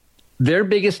 Their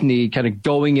biggest need kind of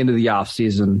going into the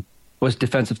offseason was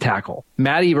defensive tackle.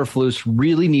 Matt Eberflus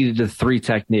really needed a 3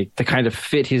 technique to kind of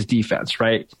fit his defense,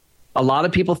 right? A lot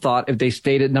of people thought if they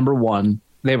stayed at number 1,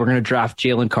 they were going to draft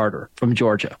Jalen Carter from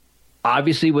Georgia.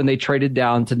 Obviously, when they traded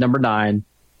down to number 9,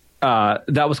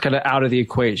 that was kind of out of the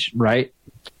equation, right?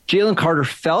 Jalen Carter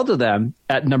fell to them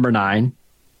at number 9.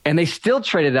 And they still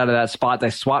traded out of that spot. They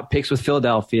swapped picks with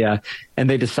Philadelphia, and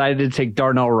they decided to take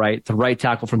Darnell Wright, the right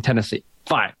tackle from Tennessee.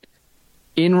 Fine.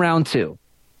 In round 2,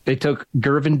 they took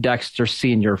Gervin Dexter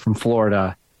Sr. from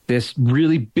Florida, this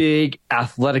really big,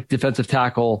 athletic defensive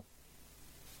tackle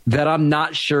that I'm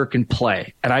not sure can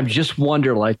play. And I just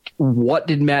wonder, what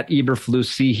did Matt Eberflus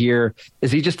see here?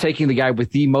 Is he just taking the guy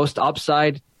with the most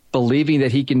upside, believing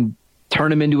that he can turn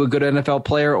him into a good NFL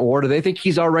player, or do they think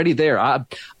he's already there?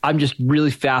 I'm just really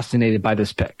fascinated by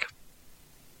this pick.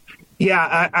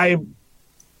 Yeah,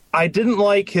 I didn't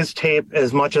like his tape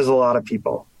as much as a lot of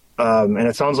people, and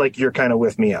it sounds like you're kind of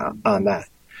with me on that.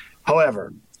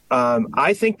 However,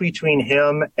 I think between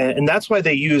him and that's why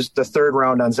they used the 3rd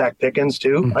round on Zach Pickens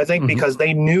too. I think because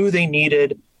they knew they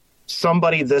needed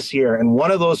somebody this year, and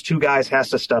one of those 2 guys has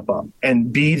to step up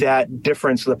and be that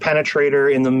difference, the penetrator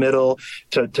in the middle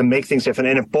to make things different.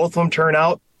 And if both of them turn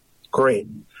out, great.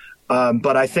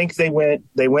 But I think they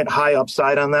went high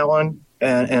upside on that one,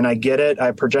 and I get it.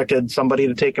 I projected somebody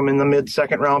to take him in the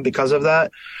mid-2nd round because of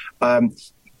that.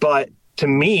 But to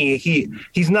me,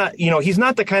 he's not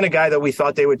the kind of guy that we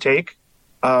thought they would take.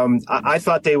 I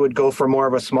thought they would go for more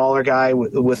of a smaller guy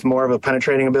with more of a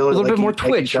penetrating ability. A little bit more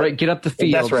twitch, right? Get up the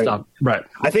field. That's right. Stuff. Right.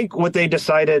 I think what they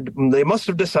must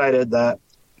have decided that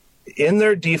in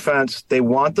their defense, they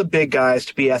want the big guys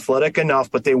to be athletic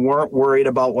enough, but they weren't worried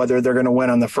about whether they're going to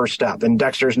win on the first step. And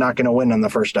Dexter's not going to win on the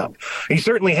first step. He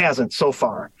certainly hasn't so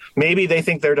far. Maybe they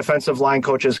think their defensive line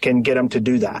coaches can get him to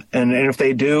do that. And if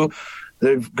they do,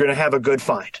 they're going to have a good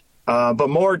fight. But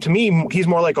more to me, he's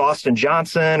more like Austin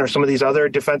Johnson or some of these other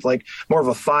defense, like more of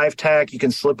a 5 tech. You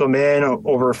can slip him in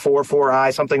over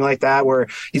 4-4-I, something like that, where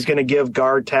he's going to give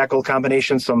guard tackle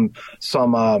combination some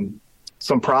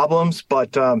problems.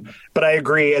 But I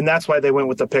agree, and that's why they went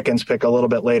with the Pickens pick a little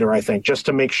bit later, I think, just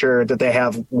to make sure that they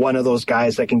have one of those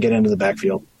guys that can get into the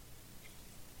backfield.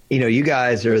 You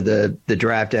guys are the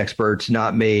draft experts,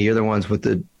 not me. You're the ones with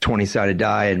the 20-sided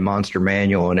die and monster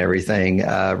manual and everything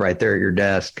right there at your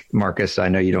desk. Marcus, I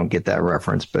know you don't get that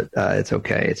reference, but it's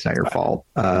okay. It's not your fault.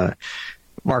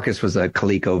 Marcus was a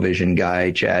ColecoVision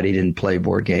guy, Chad. He didn't play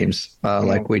board games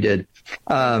like we did.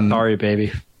 Sorry,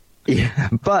 baby. Yeah,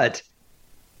 but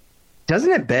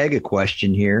doesn't it beg a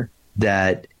question here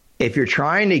that if you're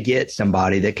trying to get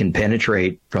somebody that can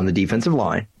penetrate from the defensive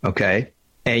line, okay,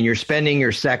 and you're spending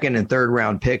your 2nd and 3rd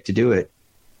round pick to do it,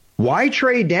 why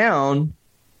trade down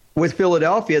with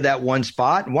Philadelphia that one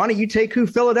spot? Why don't you take who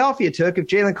Philadelphia took if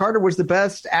Jalen Carter was the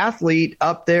best athlete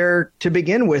up there to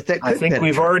begin with? That could penetrate?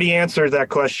 We've already answered that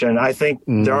question. I think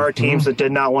there are teams that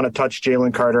did not want to touch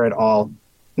Jalen Carter at all.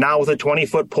 Not with a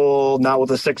 20-foot pole, not with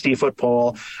a 60-foot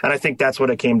pole, and I think that's what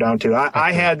it came down to.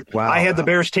 I had the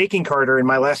Bears taking Carter in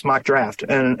my last mock draft,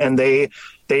 and they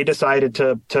decided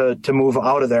to move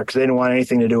out of there because they didn't want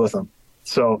anything to do with him.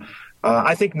 So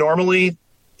I think normally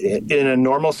in a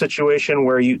normal situation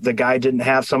where the guy didn't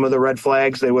have some of the red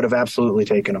flags, they would have absolutely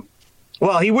taken him.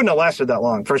 Well, he wouldn't have lasted that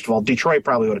long. First of all, Detroit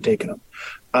probably would have taken him,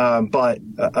 but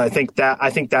I think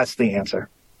that's the answer.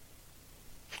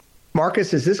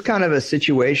 Marcus, is this kind of a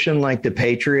situation like the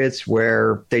Patriots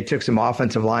where they took some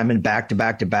offensive linemen back to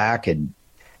back to back, and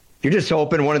you're just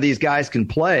hoping one of these guys can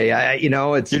play?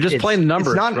 You're just playing the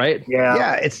numbers, right?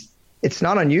 Yeah, it's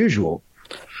not unusual.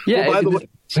 Yeah, well, by the way,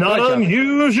 it's not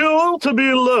unusual to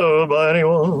be loved by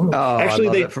anyone. Oh,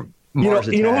 actually,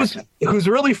 who's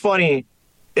really funny,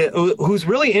 who's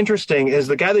really interesting is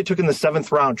the guy they took in the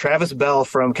 7th round, Travis Bell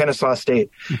from Kennesaw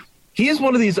State. He is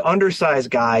one of these undersized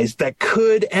guys that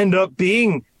could end up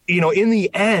being, in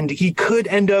the end, he could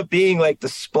end up being like the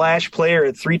splash player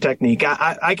at 3 technique.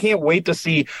 I can't wait to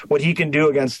see what he can do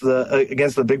against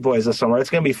the big boys this summer. It's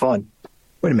going to be fun.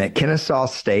 Wait a minute, Kennesaw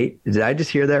State? Did I just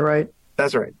hear that right?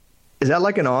 That's right. Is that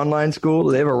like an online school?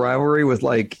 Do they have a rivalry with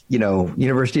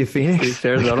University of Phoenix?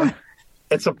 Arizona?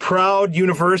 It's a proud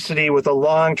university with a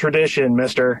long tradition,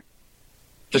 mister.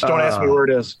 Just don't ask me where it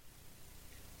is.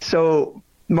 So,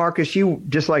 Marcus, you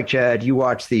just like Chad, you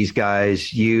watch these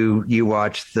guys. You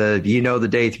watch the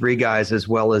day 3 guys as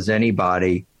well as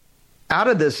anybody. Out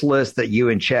of this list that you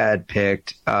and Chad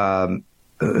picked,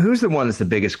 who's the one that's the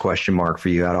biggest question mark for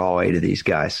you out of all 8 of these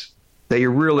guys that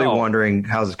you're really wondering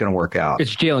how's it's going to work out?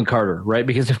 It's Jalen Carter, right?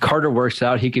 Because if Carter works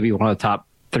out, he could be one of the top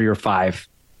 3 or 5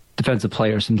 defensive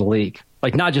players in the league.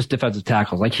 Like, not just defensive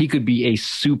tackles. Like, he could be a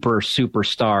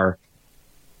superstar.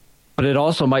 But it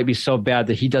also might be so bad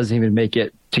that he doesn't even make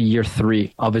it to year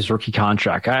 3 of his rookie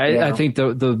contract. I think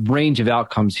the range of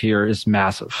outcomes here is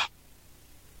massive.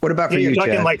 What about for you, You're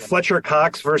talking Chad? like Fletcher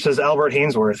Cox versus Albert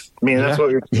Hainsworth. I mean, that's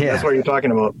what you're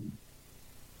talking about.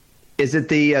 Is it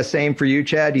the same for you,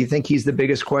 Chad? Do you think he's the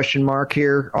biggest question mark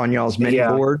here on y'all's mini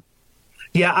board?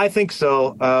 Yeah, I think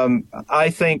so. I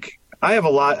think I have a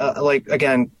lot.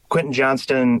 Again, Quentin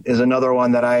Johnston is another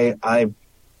one that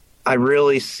I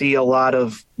really see a lot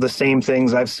of the same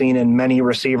things I've seen in many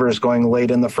receivers going late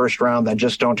in the first round that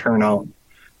just don't turn out.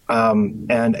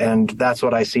 And that's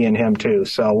what I see in him too.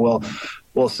 So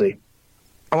we'll see.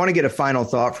 I want to get a final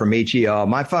thought from each of y'all.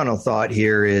 My final thought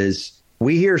here is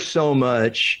we hear so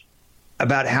much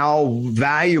about how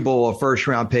valuable a first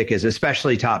round pick is,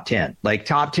 especially top 10. Like,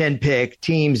 top 10 pick,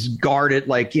 teams guard it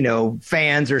like,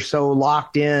 fans are so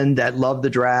locked in that love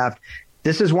the draft.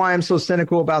 This is why I'm so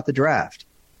cynical about the draft.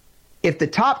 If the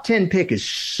top 10 pick is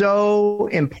so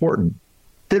important,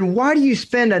 then why do you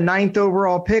spend a 9th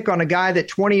overall pick on a guy that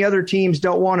 20 other teams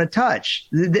don't want to touch?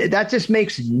 That just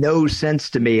makes no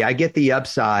sense to me. I get the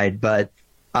upside, but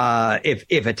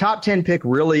if a top 10 pick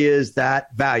really is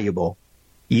that valuable,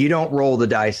 you don't roll the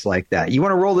dice like that. You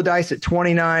want to roll the dice at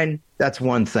 29, that's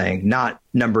one thing, not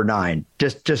number 9.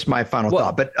 Just my final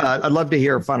thought. But I'd love to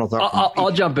hear a final thought.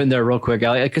 I'll jump in there real quick,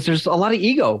 Elliot, because there's a lot of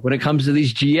ego when it comes to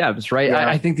these GMs, right? Yeah.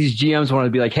 I think these GMs want to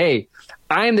be like, hey,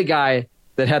 I am the guy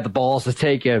that had the balls to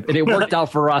take him, and it worked out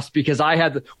for us because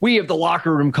we have the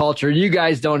locker room culture. You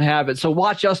guys don't have it. So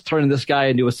watch us turn this guy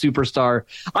into a superstar.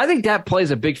 I think that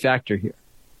plays a big factor here.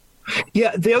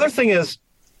 Yeah, the other thing is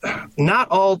not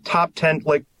all top 10,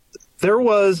 there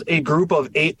was a group of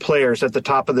 8 players at the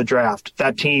top of the draft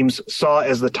that teams saw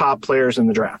as the top players in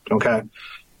the draft, okay?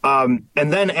 And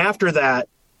then after that,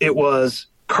 it was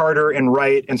Carter and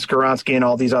Wright and Skoronski and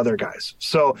all these other guys.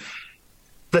 So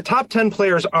the top 10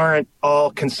 players aren't all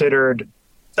considered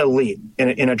elite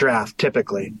in a draft,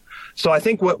 typically. So I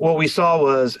think what we saw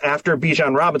was after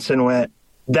Bijan Robinson went,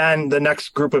 then the next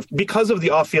group because of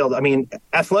the off-field,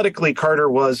 athletically, Carter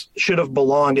should have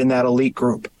belonged in that elite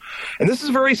group. And this is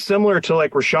very similar to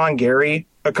like Rashawn Gary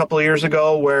a couple of years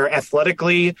ago, where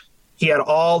athletically he had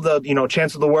all the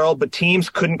chance of the world, but teams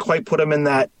couldn't quite put him in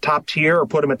that top tier or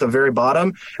put him at the very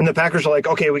bottom. And the Packers are like,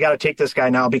 okay, we got to take this guy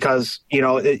now because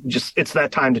it's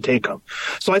that time to take him.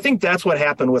 So I think that's what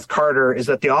happened with Carter, is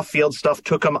that the off-field stuff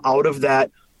took him out of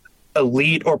that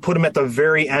elite or put him at the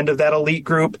very end of that elite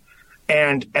group.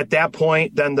 And at that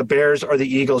point, then the Bears or the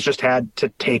Eagles just had to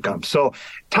take him. So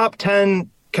top 10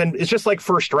 it's just like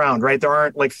first round, right? There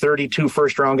aren't like 32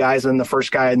 first round guys, and the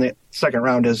first guy in the second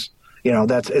round is,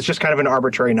 it's just kind of an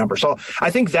arbitrary number. So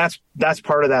I think that's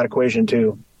part of that equation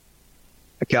too.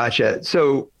 Gotcha.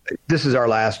 So this is our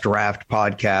last draft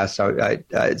podcast.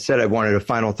 I said I wanted a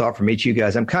final thought from each of you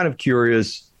guys. I'm kind of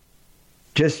curious,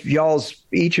 just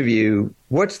each of you,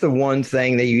 what's the one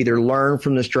thing that you either learned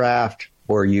from this draft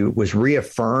or was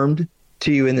reaffirmed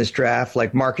to you in this draft?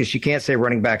 Like, Marcus, you can't say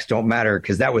running backs don't matter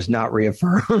because that was not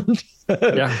reaffirmed.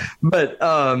 Yeah. But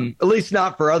at least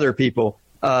not for other people.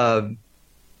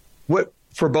 What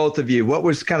for both of you, what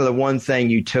was kind of the one thing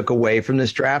you took away from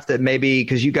this draft that maybe,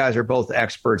 because you guys are both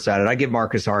experts at it, I give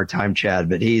Marcus a hard time, Chad,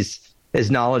 but he's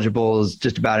as knowledgeable as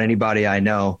just about anybody I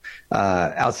know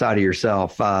outside of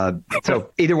yourself.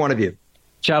 So either one of you.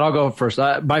 Chad, I'll go first.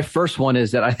 My first one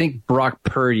is that I think Brock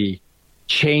Purdy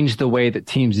changed the way that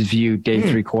teams view day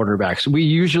 3 quarterbacks. We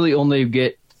usually only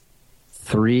get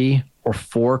 3 or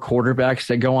 4 quarterbacks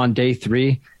that go on day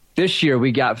 3. This year,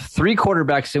 we got 3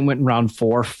 quarterbacks that went in round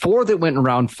 4, 4 that went in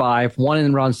round 5, 1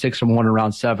 in round 6, and 1 in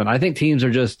round 7. I think teams are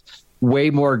just way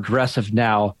more aggressive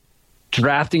now,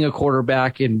 drafting a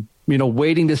quarterback and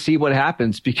waiting to see what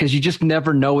happens, because you just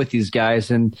never know with these guys.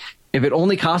 And if it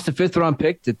only costs a 5th round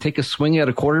pick to take a swing at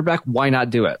a quarterback, why not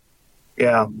do it?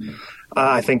 Yeah.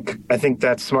 I think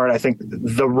that's smart. I think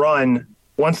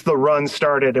once the run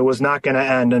started, it was not going to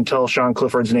end until Sean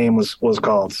Clifford's name was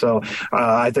called. So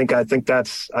I think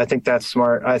that's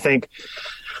smart. I think,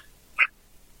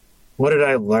 what did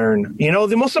I learn?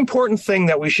 The most important thing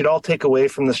that we should all take away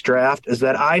from this draft is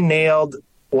that I nailed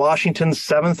Washington's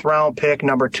 7th round pick,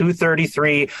 number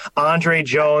 233, Andre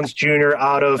Jones Jr.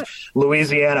 out of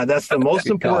Louisiana. That's the most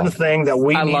important thing that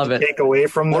we need to take away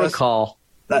from this. What a call.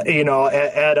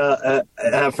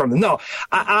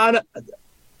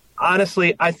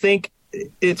 Honestly, I think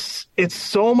it's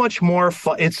so much more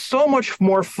fun. It's so much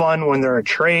more fun when there are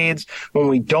trades, when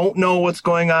we don't know what's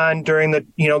going on during the,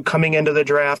 coming into the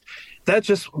draft. That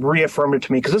just reaffirmed it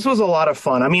to me, because this was a lot of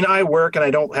fun. I mean, I work and I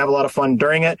don't have a lot of fun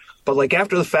during it, but like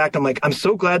after the fact, I'm like, I'm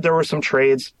so glad there were some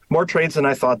trades, more trades than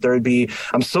I thought there would be.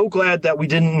 I'm so glad that we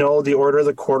didn't know the order of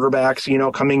the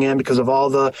quarterbacks, coming in, because of all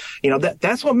the,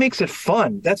 that's what makes it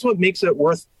fun. That's what makes it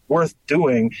worth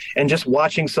doing, and just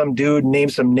watching some dude name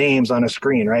some names on a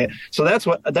screen, right? So that's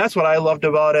what I loved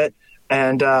about it.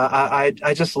 And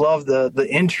I just love the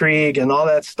intrigue and all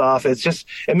that stuff. It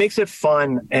makes it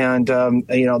fun, and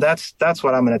that's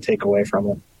what I'm going to take away from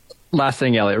it. Last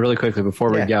thing, Elliot, really quickly before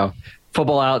we go,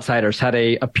 Football Outsiders had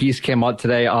a piece came out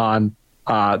today on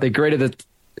they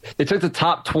took the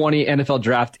top 20 NFL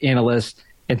draft analysts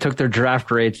and took their draft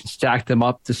grades and stacked them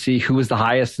up to see who was the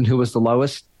highest and who was the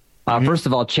lowest. First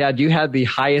of all, Chad, you had the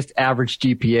highest average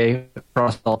GPA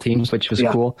across all teams, which was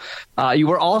cool. You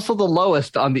were also the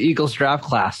lowest on the Eagles draft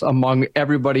class among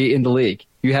everybody in the league.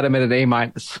 You had him at an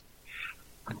A-.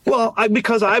 Well,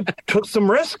 because I took some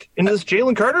risk in this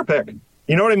Jalen Carter pick.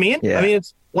 You know what I mean? Yeah. I mean,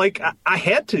 it's like I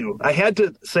had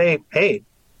to say, hey,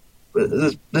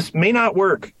 this may not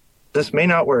work. This may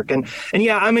not work. And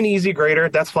yeah, I'm an easy grader.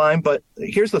 That's fine. But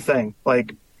here's the thing,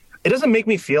 like, it doesn't make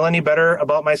me feel any better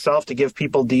about myself to give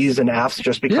people D's and F's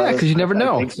just because. Yeah, because you never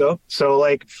know. I think so. So,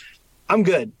 like, I'm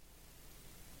good.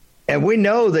 And we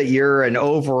know that you're an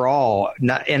overall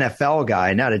not NFL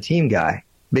guy, not a team guy,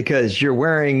 because you're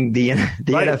wearing the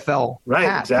NFL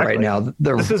hat right now.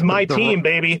 This is my team,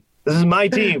 baby. This is my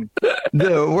team.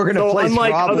 We're going to place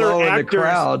Rob Lowe in the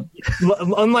crowd.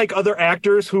 Unlike other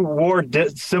actors who wore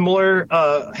similar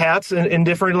hats in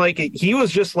different, like, he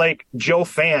was just like Joe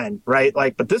Fan, right?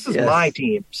 Like, but this is my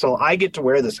team, so I get to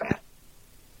wear this hat.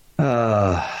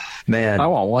 Man, I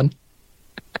want one.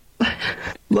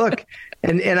 Look,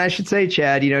 and I should say,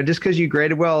 Chad, just because you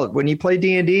graded well when you play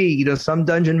D&D, some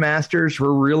dungeon masters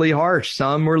were really harsh.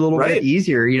 Some were a little bit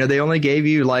easier. They only gave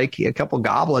you like a couple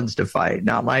goblins to fight,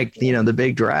 not like, the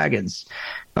big dragons.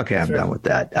 Okay, I'm done with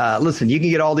that. Listen, you can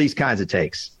get all these kinds of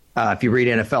takes. If you read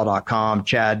NFL.com,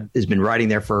 Chad has been writing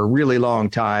there for a really long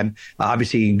time.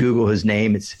 Obviously, you can Google his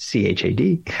name. It's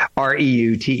ChadReuter.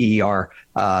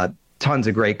 Tons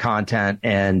of great content.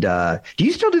 And do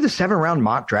you still do the 7-round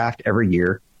mock draft every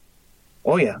year?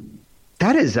 Oh, yeah.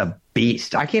 That is a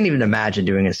beast. I can't even imagine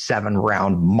doing a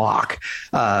 7-round mock.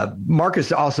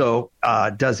 Marcus also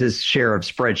does his share of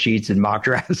spreadsheets and mock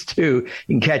drafts, too.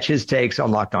 You can catch his takes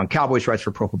on Locked On Cowboys, writes for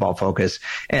Pro Football Focus,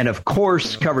 and, of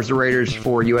course, covers the Raiders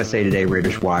for USA Today,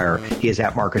 Raiders Wire. He is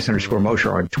at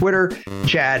Marcus_Mosher on Twitter.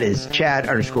 Chad is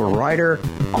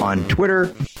Chad_Reuter on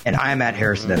Twitter. And I'm at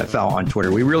Harrison NFL on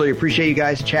Twitter. We really appreciate you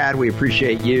guys. Chad, we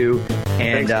appreciate you.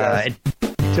 And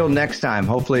until next time,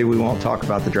 hopefully we won't talk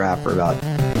about the draft for about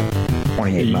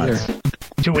 28 months.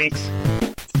 2 weeks.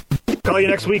 Call you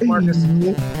next week, Marcus.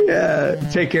 Yeah.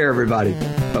 Take care, everybody.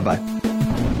 Bye-bye.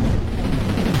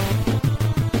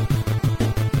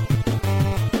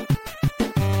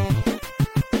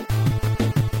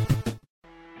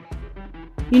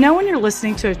 When you're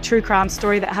listening to a true crime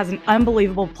story that has an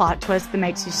unbelievable plot twist that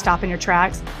makes you stop in your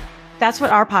tracks? That's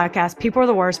what our podcast, People Are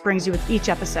the Worst, brings you with each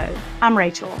episode. I'm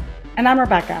Rachel. And I'm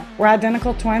Rebecca. We're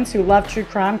identical twins who love true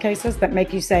crime cases that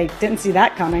make you say, didn't see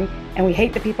that coming, and we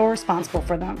hate the people responsible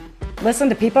for them. Listen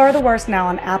to People Are the Worst now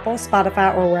on Apple,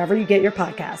 Spotify, or wherever you get your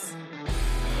podcasts.